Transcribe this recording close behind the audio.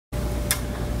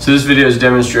So this video is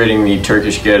demonstrating the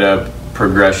Turkish get-up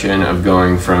progression of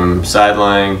going from side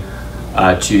lying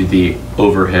to the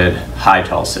overhead high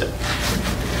tall sit.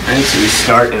 Alright, so we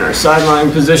start in our side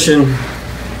lying position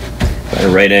at a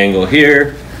right angle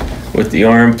here with the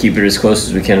arm, keep it as close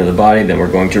as we can to the body. Then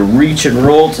we're going to reach and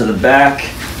roll to the back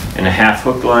in a half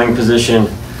hook lying position,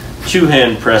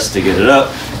 two-hand press to get it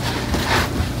up.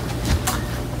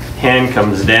 Hand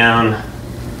comes down,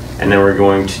 and then we're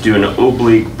going to do an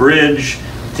oblique bridge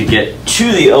to get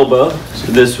to the elbow.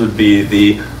 So this would be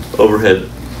the overhead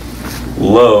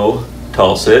low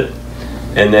tall sit.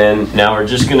 And then now we're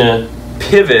just gonna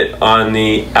pivot on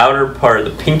the outer part,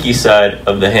 the pinky side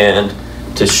of the hand,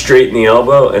 to straighten the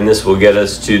elbow, and this will get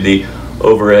us to the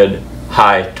overhead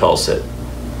high tall sit.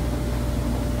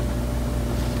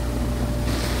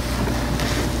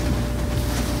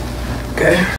 Okay.